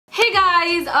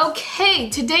guys. Okay,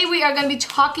 today we are going to be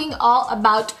talking all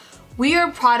about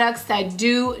weird products that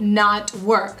do not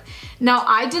work. Now,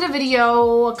 I did a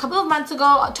video a couple of months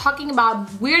ago talking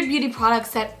about weird beauty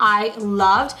products that I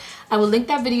loved. I will link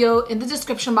that video in the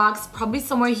description box, probably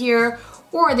somewhere here,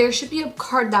 or there should be a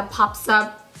card that pops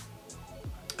up,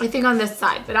 I think on this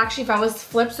side, but actually if I was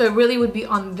flipped, so it really would be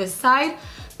on this side.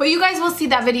 But you guys will see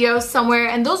that video somewhere,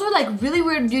 and those were like really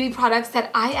weird beauty products that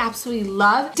I absolutely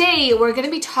love. Today, we're gonna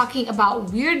be talking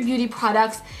about weird beauty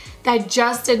products that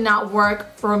just did not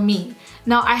work for me.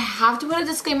 Now, I have to put a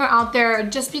disclaimer out there,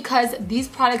 just because these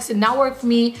products did not work for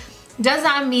me does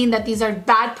not mean that these are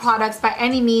bad products by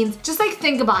any means. Just like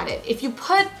think about it. If you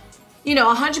put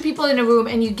 100 people in a room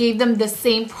and you gave them the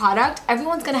same product,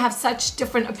 everyone's gonna have such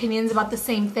different opinions about the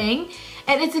same thing.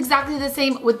 And it's exactly the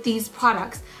same with these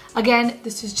products. Again,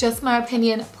 this is just my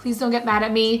opinion. Please don't get mad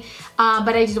at me,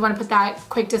 but I just want to put that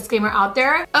quick disclaimer out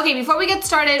there. Okay, before we get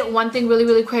started, one thing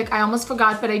really quick. I almost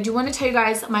forgot, but I do want to tell you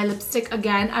guys my lipstick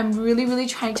again. I'm really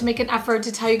trying to make an effort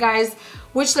to tell you guys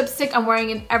which lipstick I'm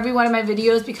wearing in every one of my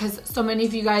videos because so many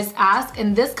of you guys ask,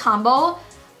 and this combo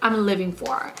I'm living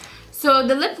for. So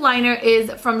the lip liner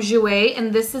is from Jouer,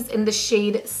 and this is in the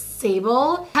shade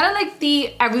Sable. Kind of like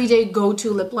the everyday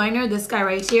go-to lip liner, this guy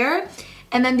right here.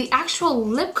 And then the actual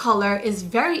lip color is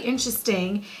very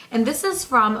interesting, and this is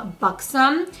from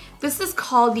Buxom. This is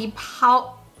called the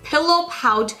Pillow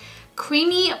Pout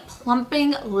Creamy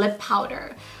Plumping Lip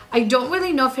Powder. I don't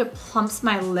really know if it plumps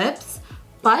my lips,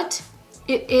 but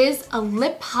it is a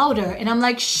lip powder, and I'm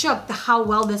like shook at how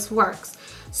well this works.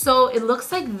 So it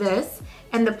looks like this,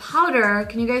 and the powder,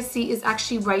 can you guys see, is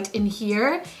actually right in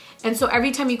here. And so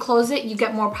every time you close it, you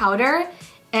get more powder,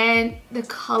 and the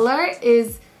color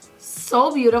is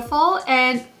so beautiful,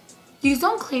 and these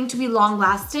don't claim to be long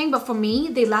lasting, but for me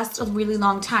they last a really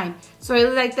long time. So I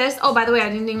really like this. Oh, by the way, I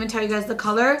didn't even tell you guys the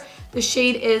color. The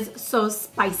shade is So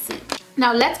Spicy.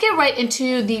 Now let's get right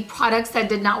into the products that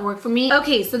did not work for me.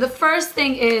 Okay, so the first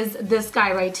thing is this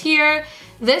guy right here.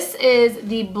 This is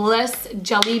the Bliss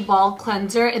Jelly Ball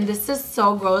Cleanser, and this is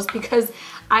so gross because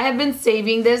I have been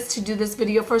saving this to do this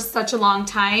video for such a long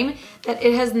time that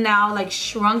it has now like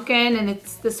shrunken and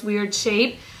it's this weird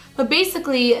shape. But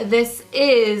basically, this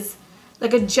is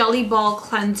like a jelly ball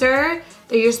cleanser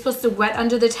that you're supposed to wet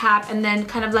under the tap and then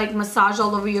kind of like massage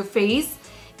all over your face.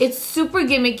 It's super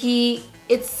gimmicky.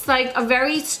 It's like a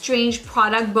very strange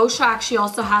product. Boscia actually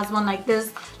also has one like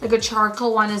this, like a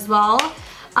charcoal one as well.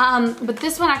 But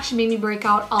this one actually made me break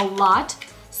out a lot.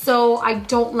 So I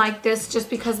don't like this just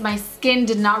because my skin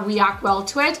did not react well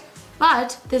to it.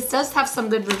 But this does have some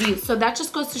good reviews. So that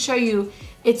just goes to show you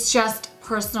it's just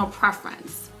personal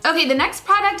preference. Okay, the next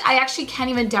product I actually can't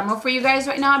even demo for you guys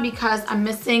right now because I'm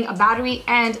missing a battery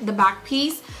and the back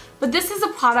piece. But this is a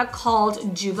product called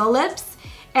Juva Lips.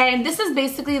 And this is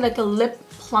basically like a lip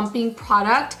plumping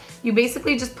product. You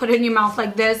basically just put it in your mouth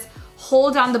like this,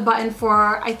 hold down the button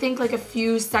for I think like a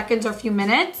few seconds or a few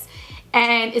minutes,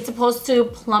 and it's supposed to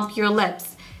plump your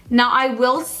lips. Now I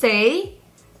will say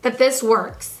that this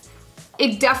works.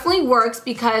 It definitely works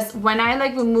because when I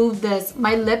like removed this,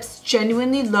 my lips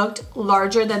genuinely looked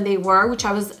larger than they were, which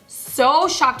I was so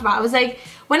shocked about. I was like,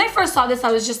 when I first saw this,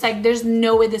 I was just like, there's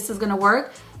no way this is gonna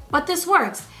work, but this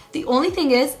works. The only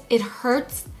thing is, it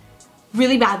hurts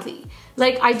really badly.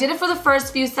 Like I did it for the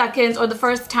first few seconds or the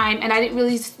first time and I didn't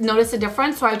really notice a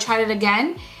difference, so I tried it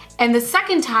again. And the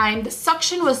second time, the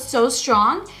suction was so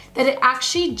strong that it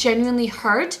actually genuinely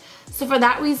hurt. So for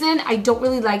that reason, I don't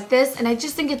really like this, and I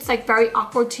just think it's like very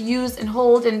awkward to use and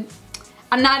hold, and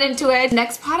I'm not into it.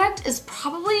 Next product is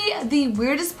probably the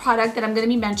weirdest product that I'm gonna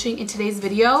be mentioning in today's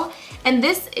video, and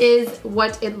this is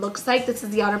what it looks like. This is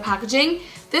the outer packaging.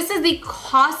 This is the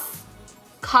COS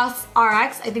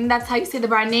RX, I think that's how you say the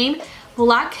brand name,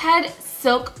 Blackhead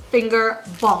Silk Finger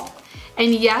Ball.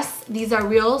 And yes, these are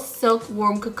real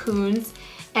silkworm cocoons,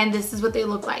 and this is what they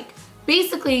look like.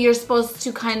 Basically, you're supposed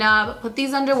to kind of put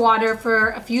these underwater for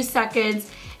a few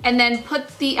seconds and then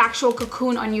put the actual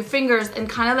cocoon on your fingers and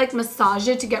kind of like massage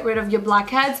it to get rid of your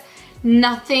blackheads.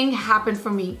 Nothing happened for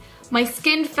me. My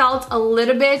skin felt a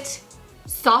little bit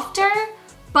softer,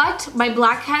 but my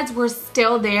blackheads were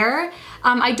still there.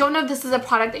 I don't know if this is a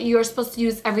product that you are supposed to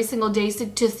use every single day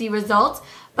to see results,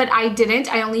 but I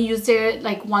didn't. I only used it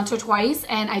like once or twice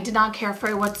and I did not care for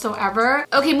it whatsoever.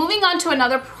 Okay, moving on to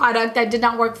another product that did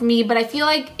not work for me, but I feel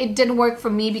like it didn't work for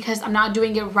me because I'm not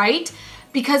doing it right,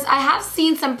 because I have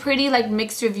seen some pretty like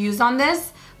mixed reviews on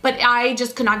this, but I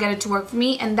just could not get it to work for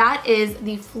me, and that is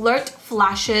the Flirt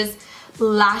Flashes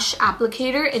Lash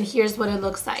Applicator, and here's what it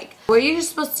looks like. Where you're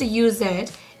supposed to use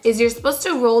it is you're supposed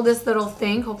to roll this little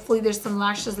thing. Hopefully there's some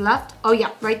lashes left. Oh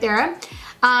yeah, right there.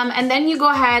 And then you go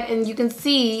ahead and you can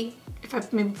see, if I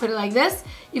maybe put it like this,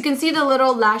 you can see the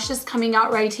little lashes coming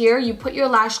out right here. You put your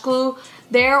lash glue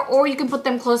there, or you can put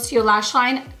them close to your lash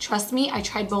line. Trust me, I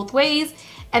tried both ways.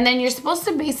 And then you're supposed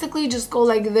to basically just go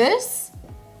like this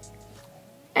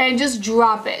and just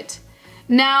drop it.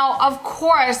 Now, of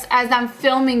course, as I'm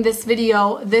filming this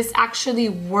video, this actually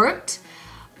worked.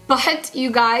 But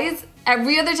you guys,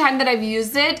 every other time that I've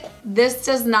used it, this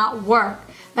does not work.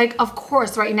 Like, of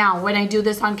course, right now, when I do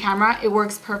this on camera, it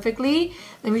works perfectly.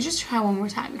 Let me just try one more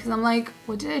time because I'm like,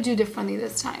 what did I do differently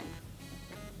this time?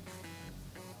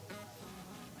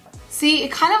 See,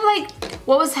 it kind of like,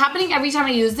 what was happening every time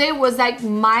I used it was like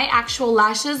my actual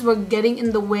lashes were getting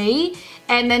in the way,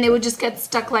 and then it would just get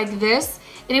stuck like this.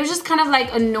 And it was just kind of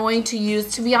like annoying to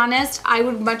use, to be honest. I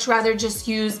would much rather just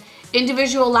use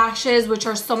individual lashes, which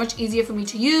are so much easier for me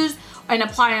to use and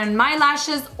apply on my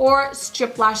lashes, or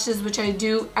strip lashes, which I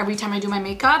do every time I do my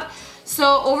makeup.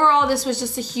 So overall, this was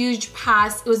just a huge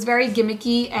pass. It was very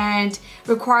gimmicky and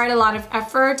required a lot of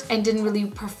effort and didn't really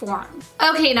perform.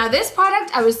 Okay, now this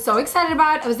product I was so excited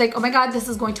about. I was like, oh my God, this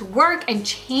is going to work and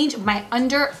change my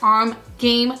underarm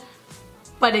game,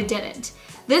 but it didn't.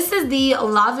 This is the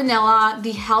La Vanilla,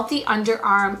 the Healthy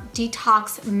Underarm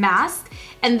Detox Mask,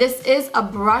 and this is a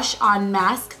brush-on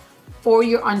mask for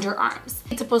your underarms.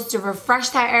 It's supposed to refresh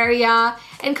that area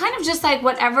and kind of just like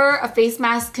whatever a face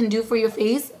mask can do for your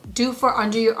face, do for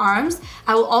under your arms.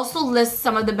 I will also list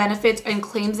some of the benefits and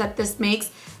claims that this makes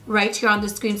right here on the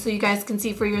screen so you guys can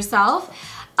see for yourself.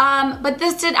 But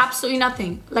this did absolutely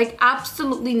nothing, like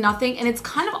absolutely nothing. And it's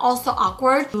kind of also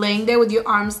awkward laying there with your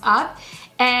arms up.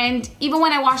 And even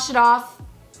when I washed it off,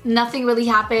 nothing really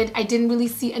happened. I didn't really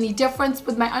see any difference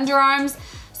with my underarms.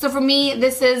 So for me,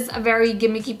 this is a very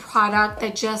gimmicky product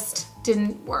that just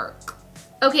didn't work.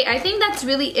 Okay, I think that's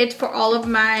really it for all of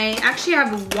my, actually I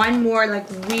have one more like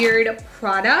weird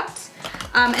product.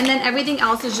 And then everything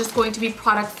else is just going to be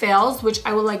product fails, which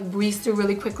I will like breeze through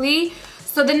really quickly.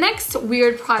 So the next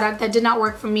weird product that did not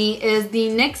work for me is the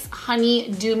NYX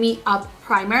Honey Do Me Up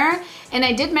Primer. And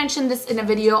I did mention this in a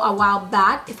video a while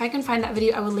back. If I can find that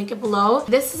video, I will link it below.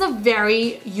 This is a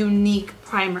very unique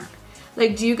primer.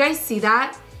 Like, do you guys see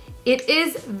that? It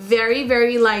is very,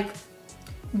 very like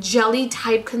jelly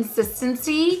type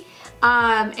consistency.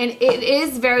 And it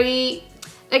is very,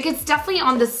 like it's definitely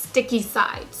on the sticky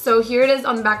side. So here it is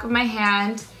on the back of my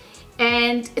hand.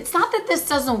 And it's not that this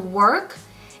doesn't work.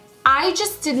 I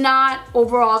just did not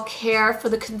overall care for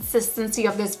the consistency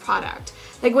of this product.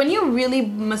 Like when you really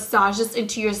massage this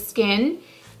into your skin,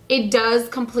 it does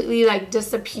completely like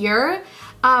disappear.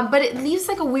 But it leaves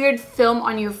like a weird film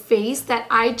on your face that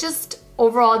I just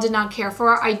overall did not care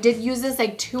for. I did use this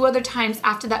like 2 other times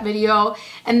after that video,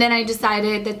 and then I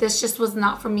decided that this just was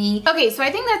not for me. Okay, so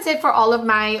I think that's it for all of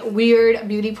my weird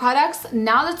beauty products.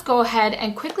 Now let's go ahead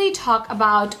and quickly talk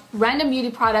about random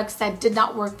beauty products that did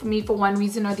not work for me for one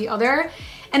reason or the other.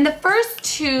 And the first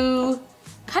 2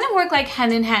 kind of work like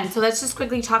hand in hand, so let's just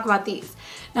quickly talk about these.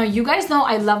 Now you guys know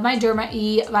I love my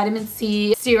Derma-E Vitamin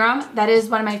C Serum. That is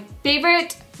one of my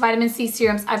favorite vitamin C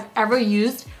serums I've ever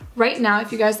used. Right now,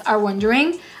 if you guys are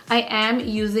wondering, I am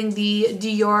using the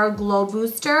Dior Glow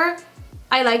Booster.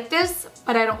 I like this,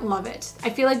 but I don't love it. I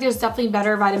feel like there's definitely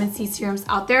better vitamin C serums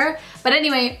out there. But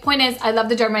anyway, point is, I love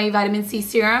the Derma-E Vitamin C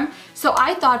Serum. So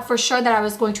I thought for sure that I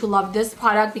was going to love this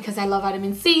product because I love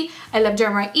vitamin C, I love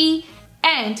Derma-E,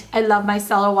 and I love my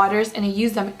micellar waters, and I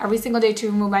use them every single day to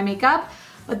remove my makeup.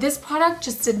 But this product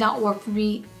just did not work for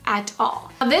me at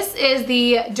all. Now, this is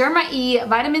the Derma-E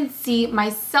Vitamin C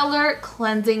Micellar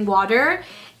Cleansing Water,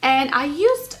 and I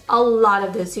used a lot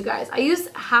of this, you guys. I used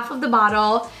half of the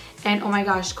bottle, and oh my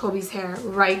gosh, Kobe's hair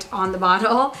right on the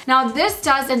bottle. Now this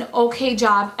does an okay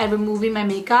job at removing my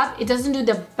makeup. It doesn't do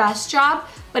the best job,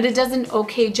 but it does an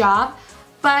okay job.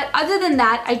 But other than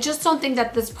that, I just don't think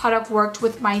that this product worked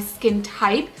with my skin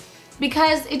type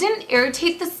because it didn't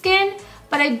irritate the skin,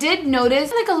 but I did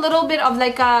notice like a little bit of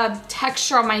like a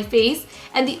texture on my face.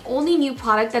 And the only new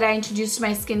product that I introduced to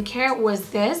my skincare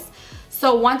was this.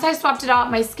 So once I swapped it out,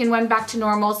 my skin went back to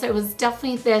normal. So it was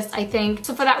definitely this, I think.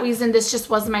 So for that reason, this just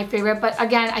wasn't my favorite. But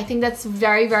again, I think that's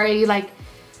very, very like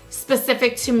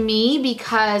specific to me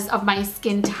because of my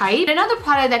skin type. Another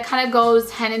product that kind of goes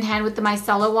hand in hand with the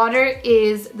micellar water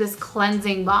is this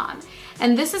cleansing balm.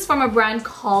 And this is from a brand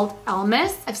called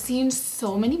Elmis. I've seen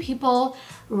so many people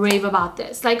rave about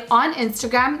this. Like on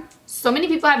Instagram, so many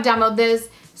people have demoed this,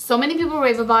 so many people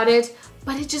rave about it,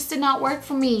 but it just did not work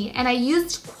for me. And I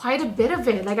used quite a bit of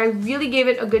it. Like I really gave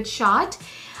it a good shot.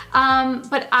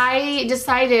 But I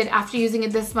decided after using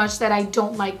it this much that I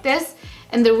don't like this.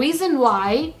 And the reason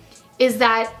why is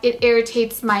that it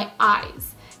irritates my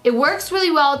eyes. It works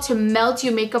really well to melt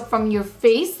your makeup from your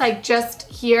face, like just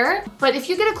here. But if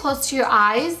you get it close to your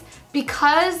eyes,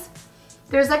 because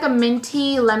there's like a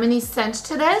minty, lemony scent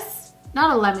to this,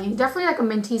 not a lemony, definitely like a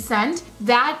minty scent,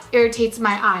 that irritates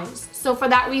my eyes. So for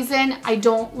that reason, I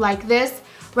don't like this.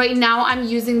 Right now, I'm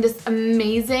using this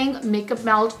amazing makeup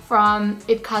melt from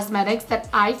IT Cosmetics that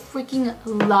I freaking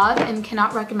love and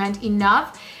cannot recommend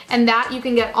enough. And that you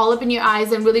can get all up in your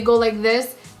eyes and really go like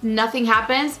this. Nothing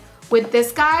happens. With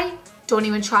this guy, don't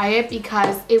even try it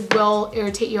because it will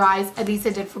irritate your eyes. At least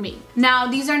it did for me. Now,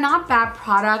 these are not bad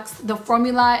products. The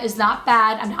formula is not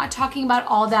bad. I'm not talking about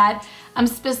all that. I'm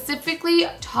specifically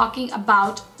talking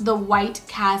about the white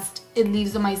cast it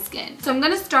leaves on my skin. So I'm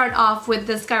gonna start off with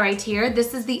this guy right here.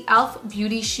 This is the e.l.f.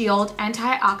 Beauty Shield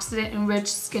Antioxidant Enriched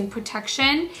Skin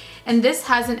Protection. And this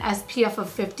has an SPF of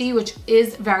 50, which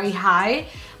is very high.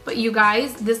 But you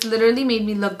guys, this literally made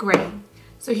me look gray.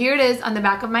 So here it is on the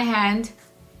back of my hand.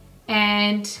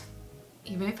 And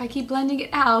even if I keep blending it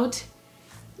out,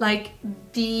 like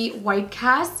the white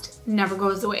cast never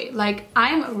goes away. Like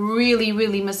I'm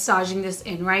really massaging this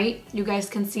in, right? You guys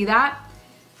can see that.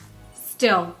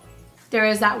 Still, there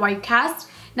is that white cast.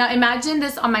 Now imagine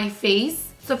this on my face.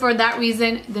 So for that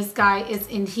reason, this guy is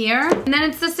in here. And then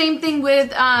it's the same thing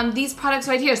with these products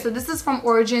right here. So this is from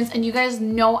Origins, and you guys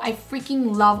know I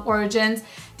freaking love Origins.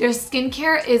 Their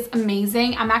skincare is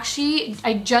amazing.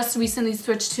 I just recently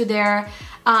switched to their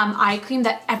eye cream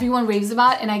that everyone raves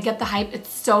about, and I get the hype. It's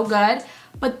so good.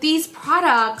 But these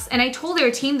products, and I told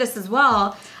their team this as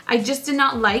well, I just did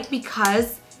not like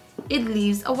because it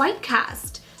leaves a white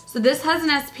cast. So this has an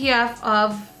SPF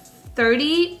of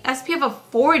 30, SPF of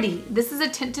 40. This is a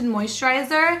tinted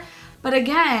moisturizer, but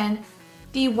again,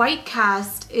 the white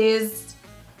cast is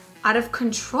out of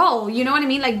control. You know what I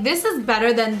mean? Like this is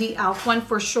better than the e.l.f. one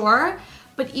for sure,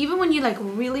 but even when you like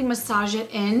really massage it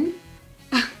in,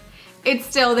 it's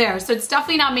still there. So it's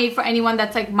definitely not made for anyone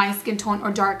that's like my skin tone or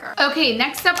darker. Okay,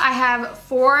 next up I have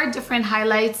 4 different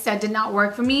highlights that did not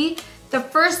work for me. The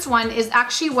first one is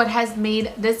actually what has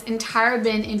made this entire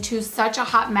bin into such a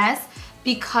hot mess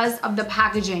because of the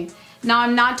packaging. Now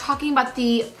I'm not talking about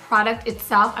the product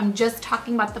itself, I'm just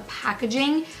talking about the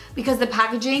packaging because the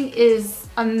packaging is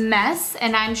a mess,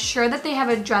 and I'm sure that they have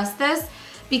addressed this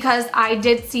because I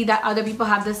did see that other people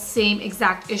have the same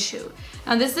exact issue.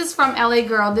 Now this is from LA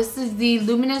Girl. This is the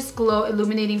Luminous Glow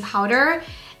Illuminating Powder,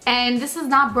 and this is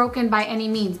not broken by any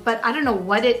means, but I don't know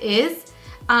what it is.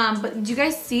 But do you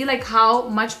guys see like how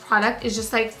much product is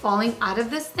just like falling out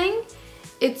of this thing?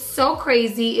 It's so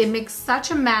crazy. It makes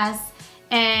such a mess.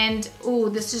 And oh,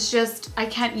 this is just, I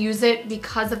can't use it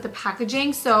because of the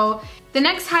packaging. So the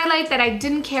next highlight that I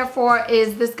didn't care for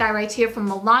is this guy right here from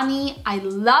Milani. I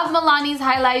love Milani's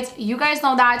highlights. You guys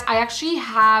know that. I actually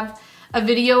have a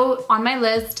video on my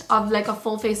list of like a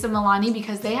full face of Milani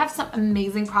because they have some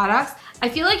amazing products. I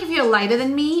feel like if you're lighter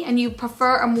than me and you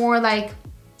prefer a more like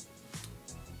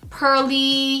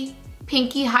pearly,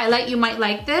 pinky highlight, you might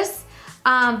like this.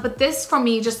 But this for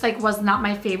me just like was not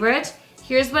my favorite.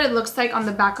 Here's what it looks like on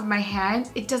the back of my hand.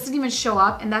 It doesn't even show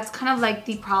up, and that's kind of like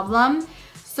the problem.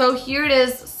 So here it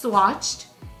is swatched.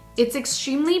 It's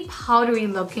extremely powdery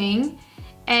looking,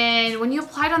 and when you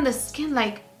apply it on the skin,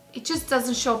 like it just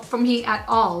doesn't show up for me at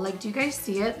all. Like, do you guys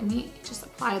see it? Let me just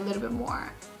apply a little bit more.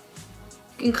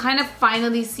 You can kind of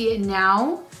finally see it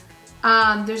now.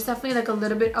 There's definitely like a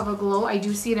little bit of a glow. I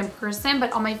do see it in person,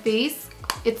 but on my face,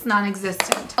 it's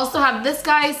non-existent. Also have this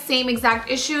guy, same exact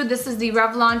issue. This is the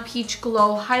Revlon Peach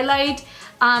Glow Highlight.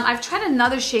 I've tried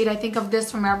another shade, I think, of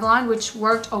this from Revlon, which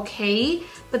worked okay,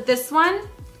 but this one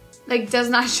like does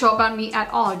not show up on me at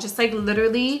all. It just like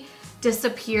literally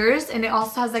disappears, and it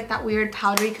also has like that weird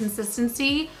powdery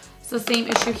consistency. So same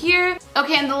issue here.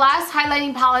 Okay, and the last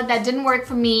highlighting palette that didn't work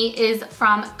for me is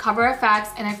from Cover FX,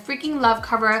 and I freaking love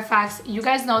Cover FX. You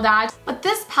guys know that. But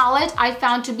this palette I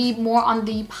found to be more on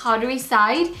the powdery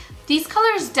side. These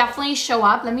colors definitely show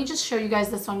up. Let me just show you guys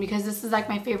this one because this is like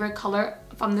my favorite color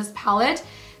from this palette.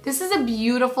 This is a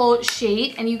beautiful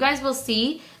shade, and you guys will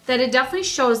see that it definitely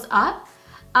shows up.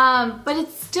 But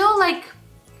it's still like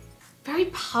very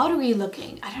powdery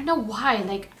looking. I don't know why,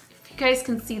 like if you guys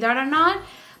can see that or not.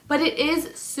 But it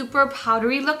is super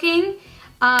powdery looking.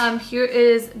 Here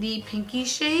is the pinky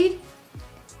shade.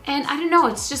 And I don't know,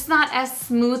 it's just not as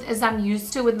smooth as I'm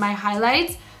used to with my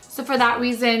highlights. So for that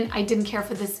reason, I didn't care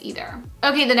for this either.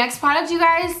 Okay, the next product, you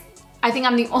guys, I think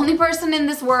I'm the only person in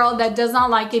this world that does not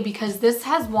like it because this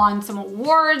has won some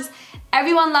awards.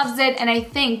 Everyone loves it, and I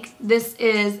think this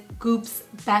is Goop's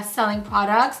best-selling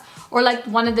products, or like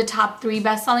one of the top 3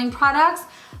 best-selling products.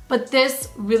 but this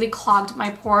really clogged my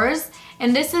pores.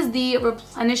 And this is the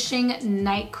Replenishing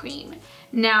Night Cream.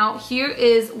 Now, here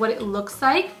is what it looks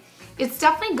like. It's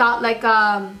definitely got like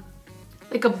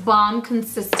a balm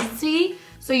consistency.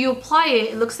 So you apply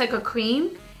it, it looks like a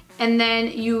cream, and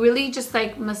then you really just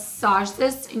like massage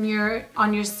this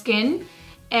on your skin,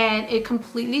 and it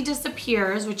completely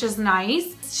disappears, which is nice.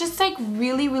 It's just like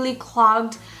really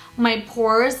clogged my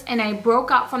pores, and I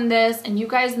broke out from this. And you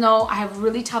guys know I have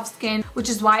really tough skin, which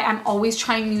is why I'm always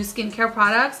trying new skincare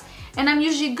products, and I'm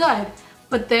usually good.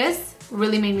 But this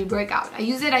really made me break out. I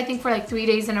used it I think for like 3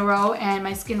 days in a row, and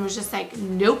my skin was just like,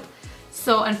 nope.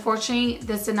 So unfortunately,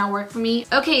 this did not work for me.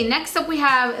 Okay, next up we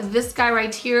have this guy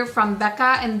right here from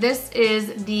Becca, and this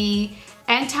is the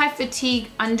Anti-Fatigue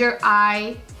Under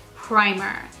Eye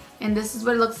Primer. And this is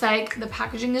what it looks like. The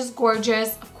packaging is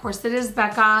gorgeous. Of course it is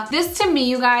Becca. This to me,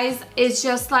 you guys, is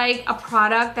just like a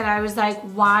product that I was like,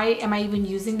 why am I even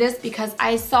using this? Because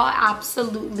I saw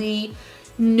absolutely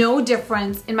no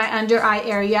difference in my under eye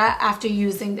area after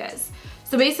using this.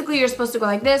 So basically you're supposed to go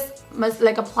like this, must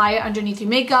like apply it underneath your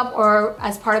makeup or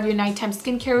as part of your nighttime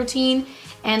skincare routine.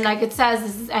 And like it says,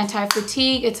 this is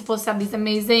anti-fatigue. It's supposed to have these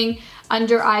amazing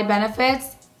under eye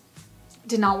benefits.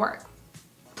 Did not work.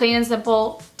 Plain and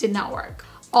simple, did not work.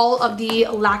 All of the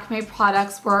Lakme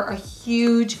products were a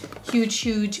huge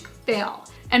fail.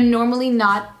 I'm normally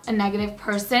not a negative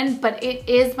person, but it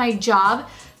is my job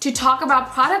to talk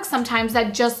about products sometimes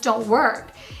that just don't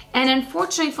work. And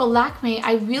unfortunately for Lakme,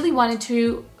 I really wanted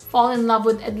to fall in love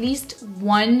with at least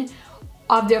one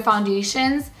of their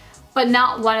foundations, but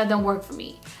not one of them worked for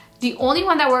me. The only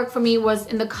one that worked for me was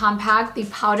in the compact, the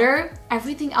powder.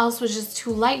 Everything else was just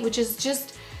too light, which is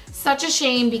just such a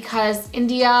shame because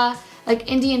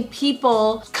Indian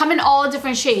people come in all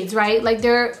different shades, right? Like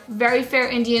they're very fair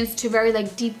Indians to very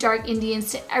like deep dark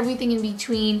Indians to everything in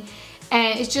between.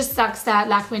 And it just sucks that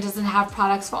Lakme doesn't have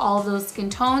products for all of those skin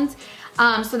tones.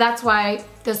 So that's why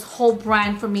this whole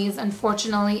brand for me is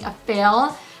unfortunately a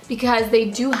fail, because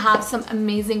they do have some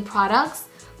amazing products,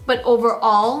 but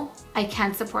overall, I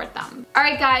can't support them. All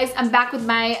right, guys, I'm back with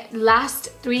my last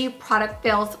 3 product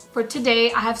fails for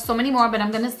today. I have so many more, but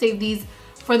I'm gonna save these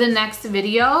for the next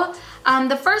video.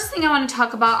 The first thing I wanna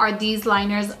talk about are these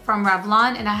liners from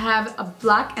Revlon, and I have a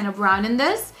black and a brown in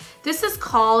this. This is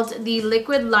called the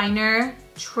Liquid Liner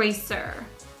Tracer.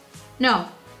 No,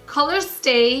 Color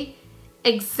Stay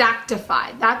Exactify.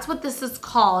 That's what this is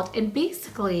called. And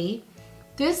basically,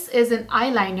 this is an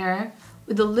eyeliner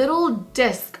with a little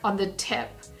disc on the tip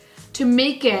to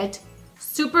make it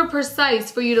super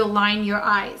precise for you to line your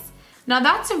eyes. Now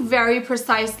that's a very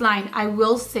precise line, I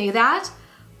will say that.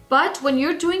 But when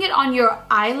you're doing it on your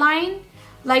eyeline,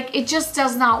 like it just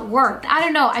does not work. I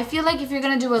don't know, I feel like if you're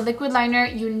gonna do a liquid liner,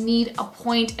 you need a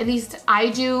point, at least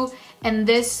I do. And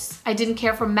this, I didn't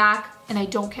care for MAC, and I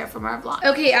don't care for Revlon.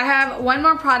 Okay, I have one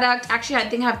more product. Actually, I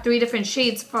think I have 3 different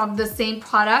shades from the same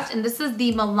product, and this is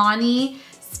the Milani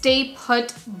Stay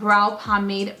Put Brow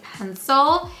Pomade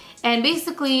Pencil. And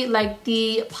basically, like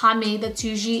the pomade that's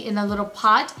usually in a little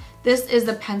pot, this is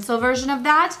the pencil version of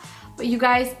that. But you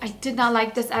guys, I did not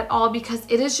like this at all because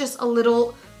it is just a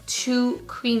little too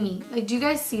creamy. Like, do you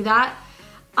guys see that?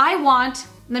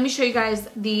 Let me show you guys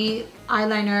the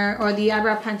eyeliner or the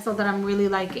eyebrow pencil that I'm really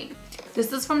liking.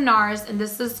 This is from NARS, and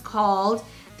this is called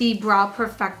the Brow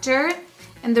Perfector.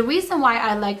 And the reason why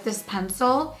I like this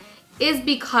pencil is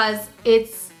because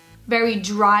it's very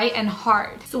dry and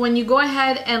hard. So when you go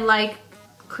ahead and like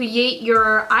create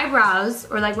your eyebrows,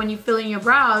 or like when you fill in your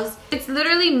brows, it's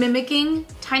literally mimicking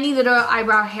tiny little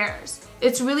eyebrow hairs.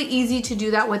 It's really easy to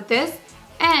do that with this,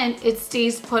 and it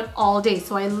stays put all day.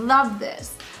 So I love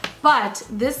this. But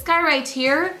this guy right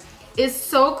here is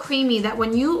so creamy that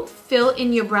when you fill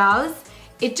in your brows,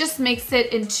 it just makes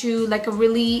it into like a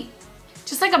really,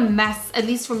 just like a mess, at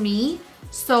least for me.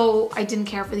 So I didn't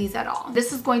care for these at all.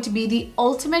 This is going to be the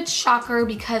ultimate shocker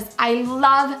because I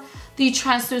love the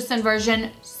translucent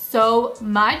version so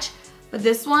much, but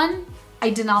this one I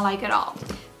did not like at all.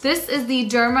 This is the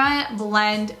Derma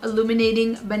Blend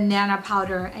Illuminating Banana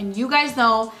Powder, and you guys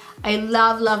know I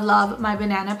love my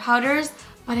banana powders,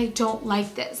 but I don't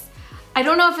like this. I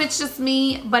don't know if it's just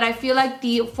me, but I feel like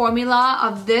the formula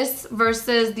of this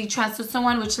versus the translucent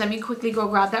one, which let me quickly go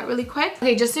grab that really quick.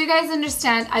 Okay, just so you guys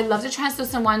understand, I love the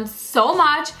translucent one so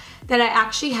much that I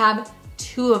actually have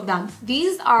 2 of them.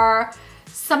 These are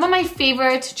some of my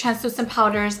favorite translucent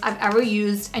powders I've ever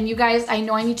used. And you guys, I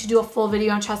know I need to do a full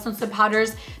video on translucent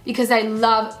powders because I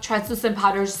love translucent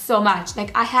powders so much.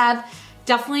 Like, I have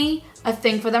definitely a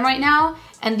thing for them right now,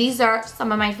 and these are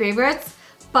some of my favorites.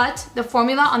 But the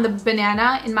formula on the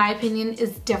banana, in my opinion,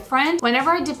 is different.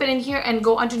 Whenever I dip it in here and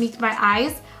go underneath my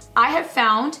eyes, I have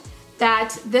found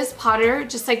that this powder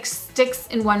just like sticks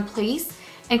in one place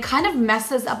and kind of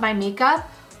messes up my makeup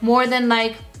more than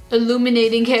like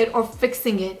illuminating it or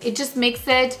fixing it. It just makes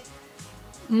it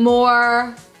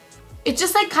more, it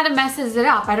just like kind of messes it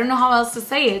up. I don't know how else to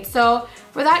say it. So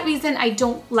for that reason, I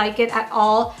don't like it at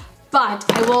all, but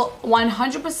I will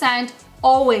 100%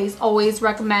 always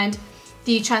recommend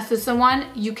the translucent one.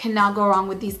 You cannot go wrong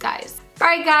with these guys.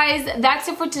 Alright guys, that's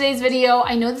it for today's video.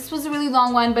 I know this was a really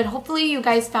long one, but hopefully you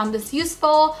guys found this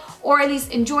useful or at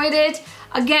least enjoyed it.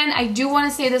 Again, I do want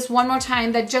to say this one more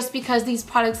time, that just because these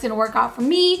products didn't work out for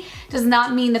me does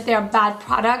not mean that they're bad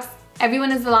products.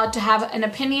 Everyone is allowed to have an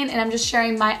opinion, and I'm just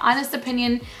sharing my honest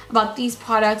opinion about these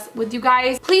products with you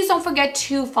guys. Please don't forget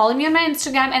to follow me on my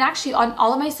Instagram, and actually on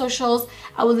all of my socials.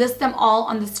 I will list them all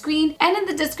on the screen and in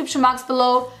the description box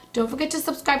below. Don't forget to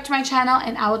subscribe to my channel,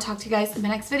 and I will talk to you guys in the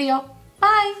next video.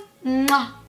 Bye! Mwah.